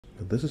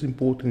This is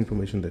important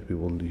information that we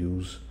will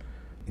use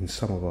in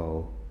some of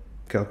our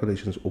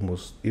calculations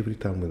almost every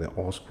time when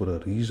they ask for a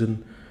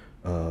reason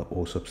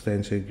or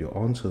substantiate your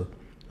answer.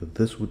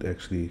 This would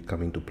actually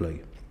come into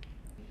play.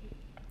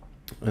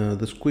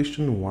 This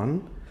question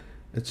 1,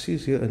 it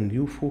says here a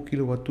new 4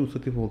 kilowatt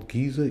 230 volt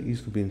geyser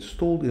is to be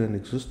installed in an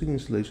existing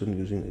installation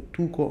using a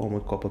 2-core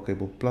armored copper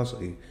cable plus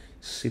a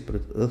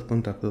separate earth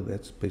conductor.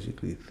 That's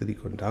basically 3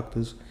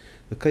 conductors.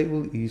 The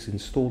cable is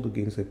installed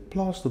against a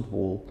plastered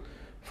wall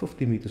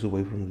 50 meters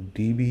away from the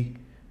DB.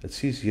 It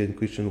says here in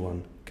question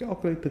 1,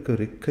 calculate the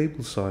correct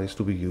cable size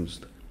to be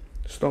used.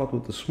 Start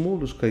with the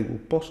smallest cable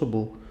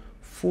possible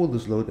for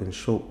this load and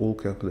show all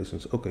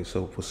calculations. Okay,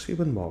 so for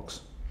 7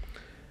 marks,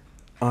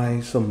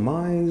 I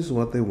surmise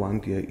what they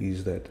want here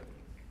is that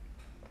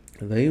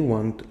they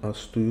want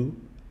us to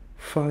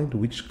find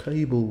which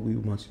cable we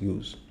must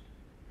use.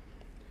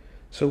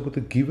 So with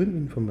the given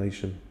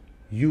information,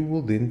 you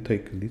will then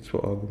take, let's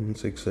for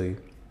argument's sake say,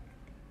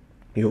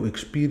 your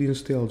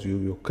experience tells you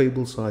your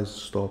cable size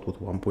start with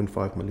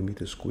 1.5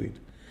 millimeters squared.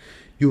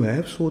 You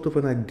have sort of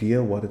an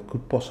idea what it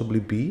could possibly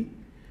be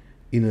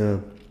in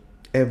a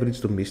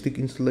average domestic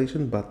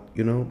installation, but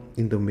you know,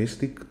 in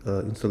domestic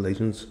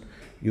installations,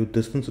 your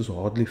distance is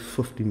hardly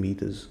 50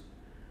 meters.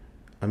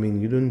 I mean,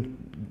 you don't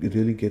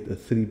really get a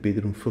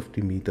 3-bedroom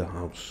 50-meter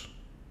house.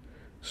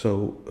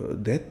 So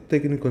that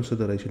taken into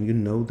consideration, you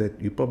know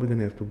that you're probably going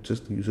to have to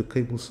just use a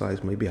cable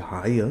size maybe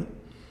higher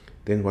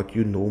than what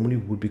you normally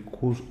would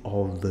because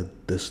of the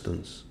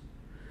distance.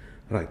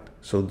 Right,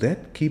 so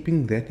that,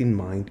 keeping that in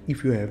mind,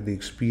 if you have the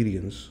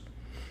experience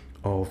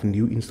of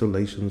new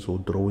installations or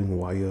drawing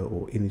wire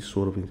or any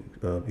sort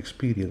of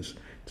experience,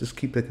 just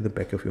keep that in the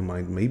back of your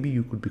mind. Maybe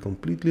you could be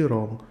completely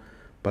wrong,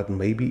 but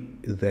maybe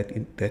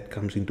that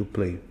comes into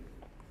play.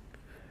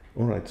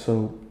 All right,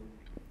 so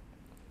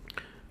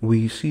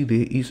we see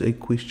there is a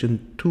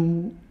question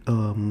 2,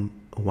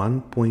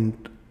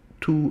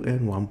 1.2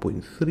 and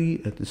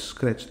 1.3. It is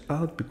scratched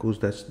out because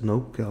that's no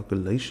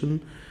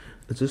calculation.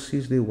 It just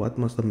says there, what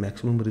must the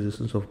maximum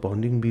resistance of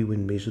bonding be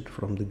when measured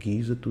from the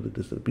geyser to the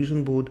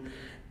distribution board?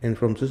 And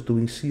from just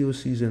doing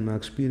COCs and my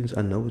experience,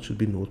 I know it should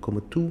be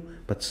 0.2,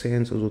 but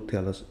SANS also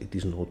tell us it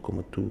is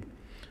 0.2.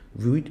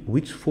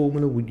 Which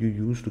formula would you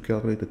use to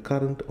calculate the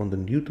current on the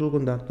neutral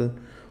conductor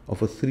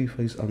of a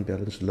 3-phase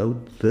unbalanced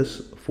load?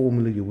 This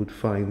formula you would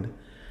find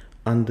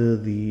under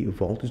the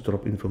voltage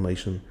drop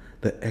information,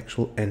 the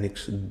actual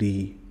Annex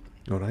D,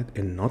 all right,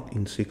 and not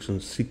in section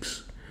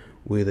 6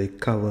 where they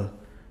cover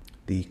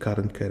the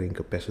current carrying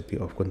capacity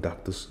of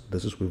conductors.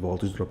 This is where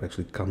voltage drop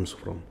actually comes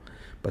from.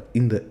 But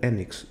in the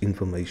annex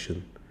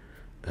information,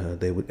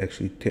 they would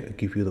actually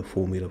give you the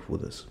formula for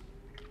this.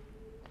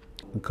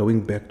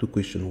 Going back to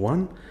question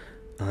 1,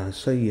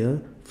 say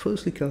here,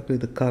 firstly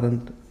calculate the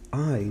current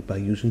I by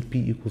using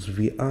P equals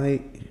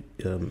VI.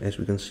 As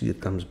we can see,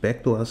 it comes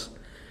back to us.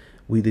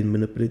 We then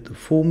manipulate the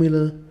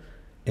formula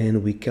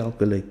and we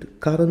calculate the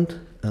current.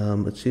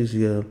 It says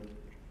here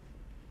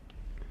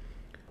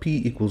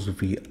P equals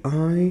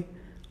VI,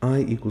 I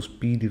equals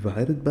P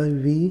divided by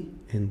V,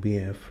 and we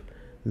have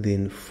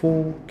then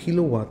 4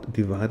 kilowatt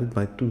divided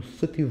by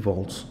 230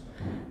 volts,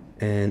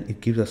 and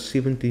it gives us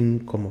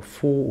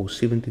 17.4 or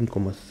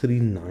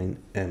 17.39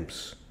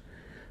 amps.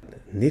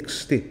 Next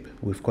step,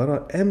 we've got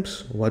our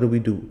amps. What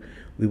do?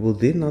 We will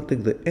then now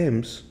take the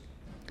amps,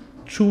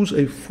 choose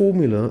a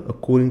formula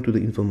according to the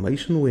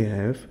information we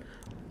have.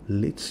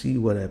 Let's see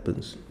what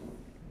happens.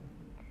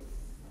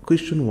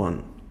 Question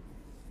 1,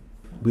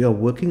 we are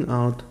working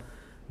out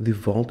the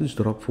voltage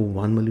drop for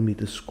 1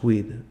 millimeter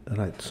squared.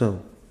 Right,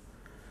 so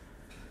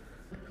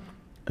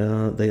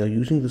they are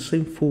using the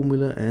same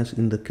formula as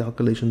in the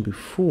calculation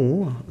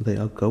before. They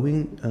are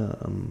going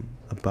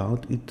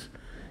about it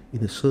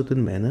in a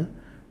certain manner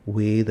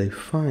where they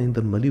find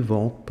the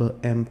millivolt per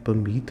amp per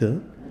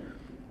meter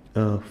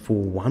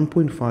for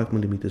 1.5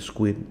 millimeters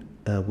squared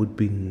would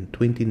be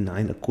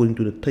 29 according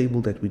to the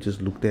table that we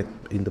just looked at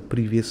in the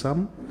previous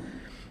sum,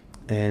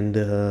 and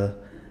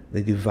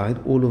they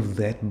divide all of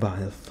that by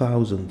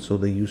 1,000. So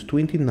they use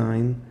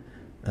 29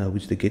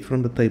 which they get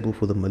from the table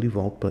for the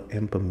millivolt per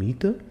amp per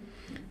meter,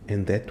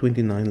 and that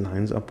 29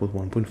 lines up with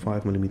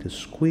 1.5 millimeters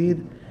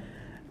squared,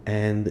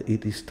 and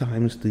it is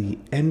times the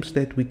amps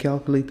that we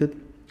calculated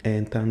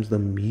and times the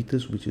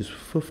meters, which is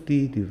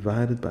 50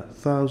 divided by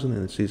 1,000,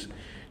 and it says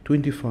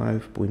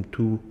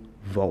 25.2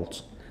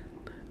 volts.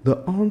 The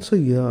answer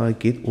here I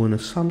get, or an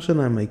assumption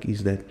I make,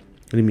 is that,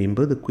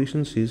 remember the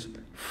question says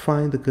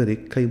find the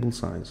correct cable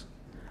size.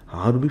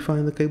 How do we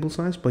find the cable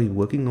size? By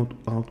working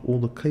out all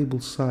the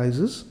cable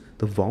sizes,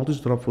 the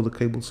voltage drop for the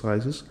cable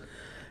sizes,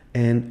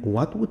 and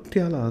what would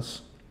tell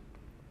us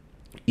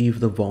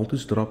if the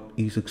voltage drop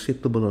is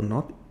acceptable or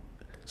not?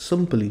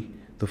 Simply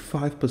the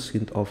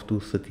 5% of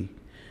 230.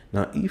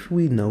 Now if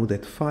we know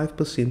that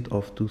 5%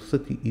 of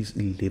 230 is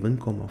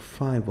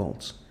 11.5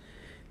 volts,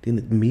 then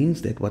it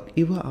means that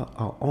whatever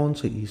our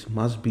answer is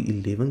must be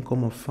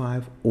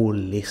 11.5 or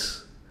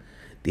less.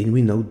 Then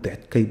we know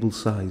that cable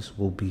size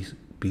will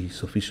be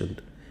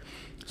sufficient.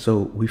 So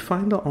we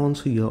find the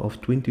answer here of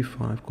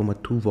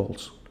 25.2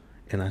 volts,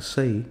 and I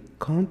say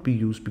can't be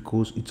used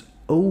because it's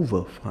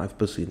over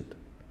 5%.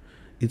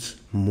 It's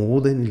more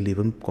than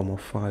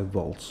 11.5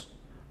 volts.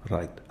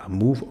 Right, I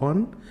move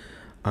on.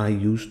 I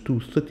use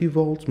 230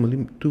 volts,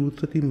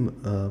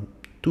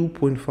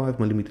 2.5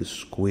 millimeters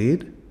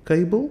squared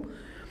cable.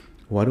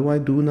 What do I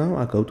do now?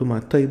 I go to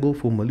my table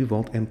for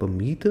millivolt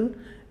ampermeter,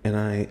 and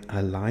I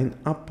line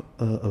up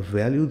a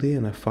value there,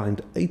 and I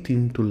find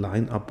 18 to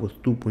line up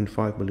with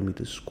 2.5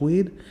 millimeters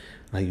squared.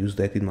 I use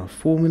that in my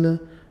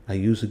formula. I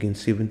use again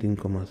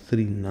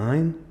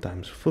 17.39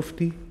 times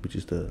 50, which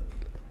is the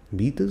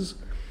meters,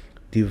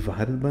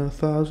 divided by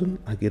 1000.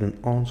 I get an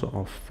answer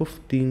of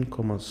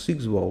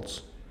 15.6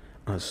 volts.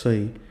 I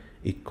say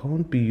it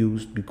can't be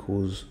used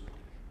because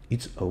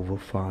it's over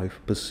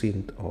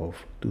 5%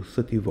 of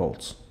 230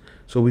 volts.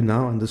 So we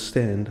now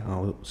understand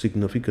how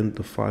significant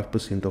the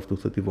 5% of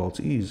 230 volts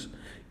is.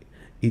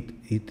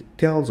 It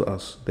tells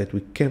us that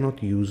we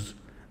cannot use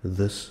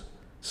this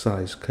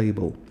size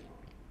cable.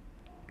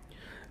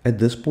 At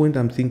this point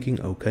I'm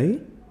thinking, okay,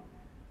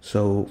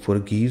 so for a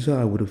geyser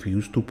I would have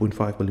used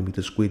 2.5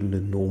 millimeters squared in a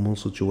normal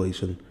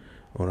situation,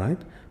 all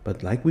right?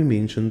 But like we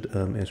mentioned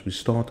as we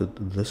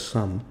started this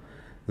sum,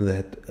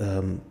 that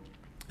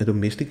a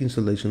domestic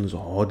installation is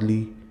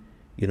hardly,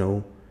 you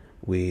know,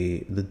 where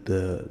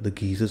the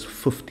geyser is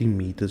 50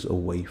 meters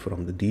away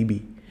from the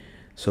DB.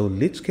 So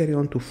let's carry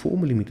on to 4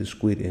 millimeters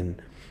squared, and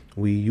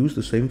we use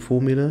the same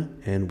formula,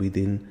 and we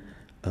then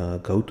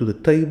go to the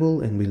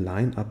table and we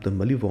line up the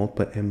millivolt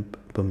per amp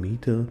per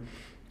meter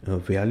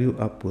value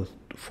up with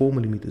 4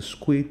 millimeters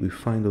squared. We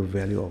find a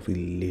value of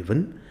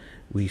 11.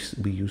 We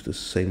use the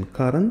same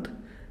current,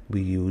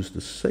 we use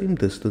the same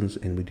distance,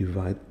 and we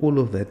divide all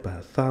of that by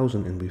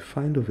 1000, and we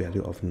find a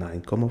value of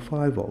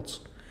 9.5 volts.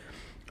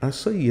 I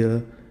say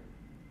here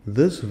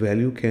this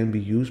value can be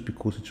used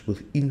because it's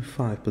within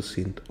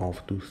 5%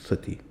 of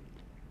 230.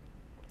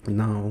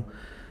 Now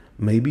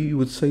maybe you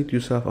would say to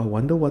yourself, I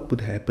wonder what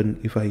would happen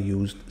if I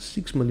used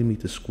 6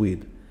 millimeters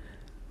squared.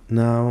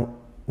 Now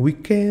we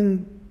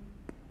can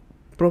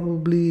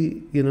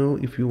probably, you know,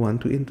 if you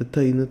want to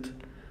entertain it,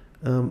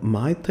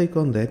 my take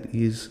on that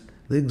is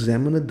the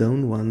examiner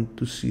don't want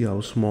to see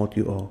how smart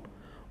you are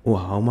or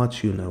how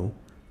much you know.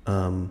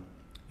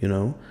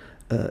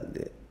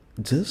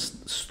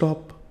 Just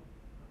stop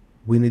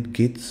when it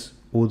gets,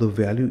 or the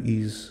value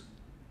is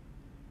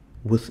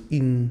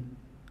within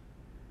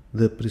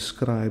the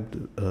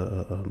prescribed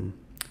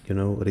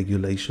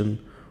regulation,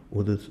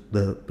 or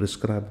the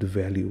prescribed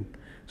value.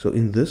 So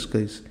in this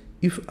case,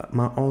 if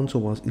my answer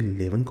was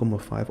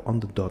 11.5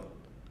 on the dot,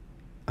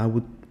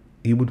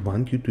 he would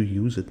want you to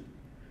use it,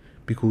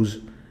 because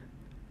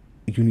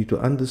you need to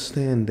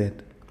understand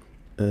that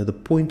the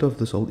point of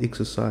this whole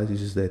exercise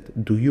is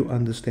that, do you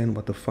understand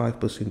what the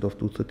 5% of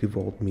 230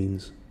 volt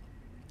means?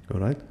 All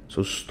right,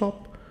 so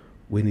stop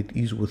when it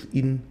is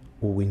within,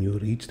 or when you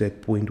reach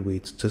that point where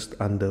it's just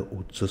under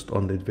or just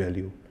on that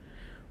value.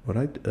 All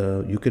right,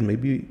 you can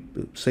maybe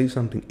say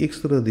something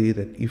extra there,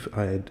 that if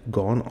I had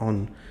gone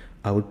on,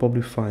 I would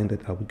probably find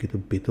that I would get a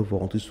better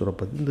voltage drop,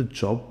 but then the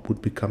job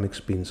would become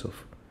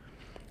expensive.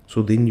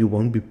 So then you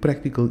won't be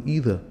practical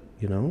either,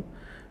 you know.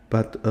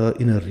 But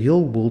in a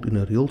real world, in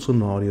a real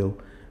scenario,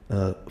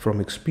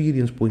 from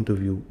experience point of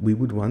view, we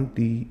would want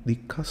the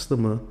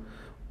customer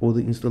or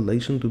the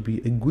installation to be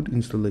a good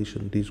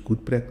installation. There's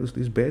good practice,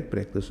 there's bad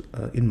practice.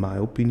 In my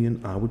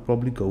opinion, I would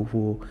probably go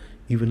for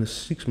even a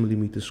 6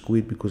 millimeters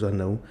squared, because I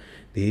know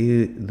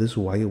this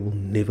wire will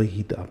never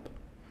heat up.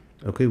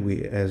 Okay,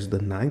 whereas the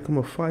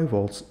 9.5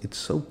 volts, it's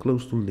so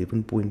close to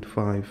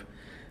 11.5.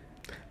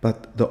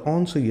 But the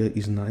answer here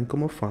is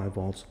 9.5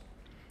 volts,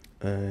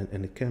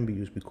 and it can be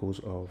used because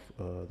of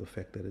the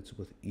fact that it's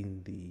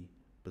within the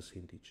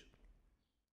percentage.